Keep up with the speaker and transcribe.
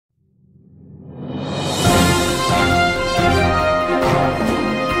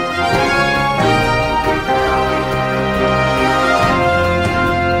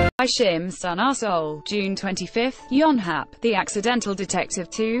Shim, Sun SEOUL. June 25, Yonhap, The Accidental Detective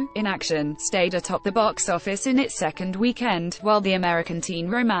 2, in action, stayed atop the box office in its second weekend, while the American teen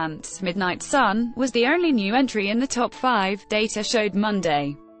romance, Midnight Sun, was the only new entry in the top 5, data showed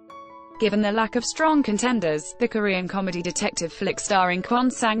Monday. Given the lack of strong contenders, the Korean comedy detective flick starring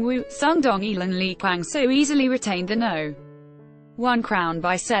Kwon Sang-woo, Sung Dong-il and Lee Kwang-soo easily retained the No. 1 crown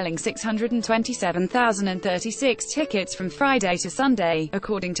by selling 627,036 tickets from Friday to Sunday,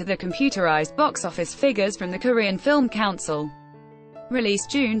 according to the computerized box office figures from the Korean Film Council.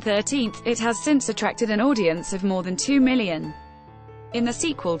 Released June 13, it has since attracted an audience of more than 2 million. In the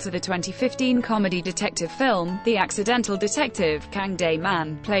sequel to the 2015 comedy detective film, The Accidental Detective, Kang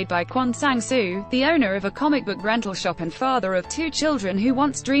Dae-man, played by Kwon Sang-soo, the owner of a comic book rental shop and father of 2 children who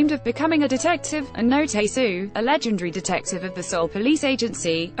once dreamed of becoming a detective, and No Tae-soo, a legendary detective of the Seoul Police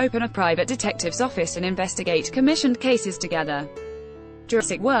Agency, open a private detective's office and investigate commissioned cases together.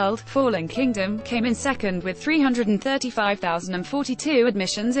 Jurassic World: Fallen Kingdom came in second with 335,042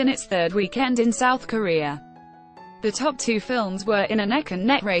 admissions in its third weekend in South Korea. The top 2 films were in a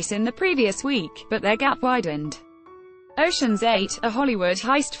neck-and-neck race in the previous week, but their gap widened. Ocean's 8, a Hollywood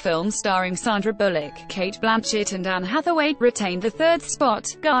heist film starring Sandra Bullock, Cate Blanchett and Anne Hathaway, retained the third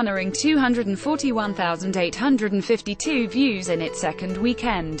spot, garnering 241,852 views in its second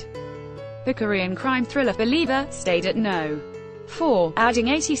weekend. The Korean crime thriller Believer stayed at No. 4, adding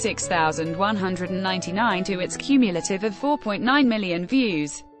 86,199 to its cumulative of 4.9 million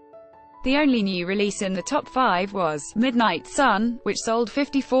views. The only new release in the top 5 was Midnight Sun, which sold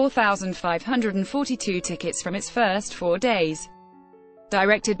 54,542 tickets from its first 4 days.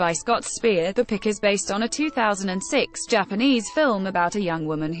 Directed by Scott Speer, the pick is based on a 2006 Japanese film about a young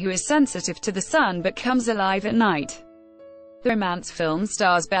woman who is sensitive to the sun but comes alive at night. The romance film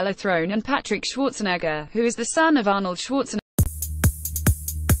stars Bella Thorne and Patrick Schwarzenegger, who is the son of Arnold Schwarzenegger.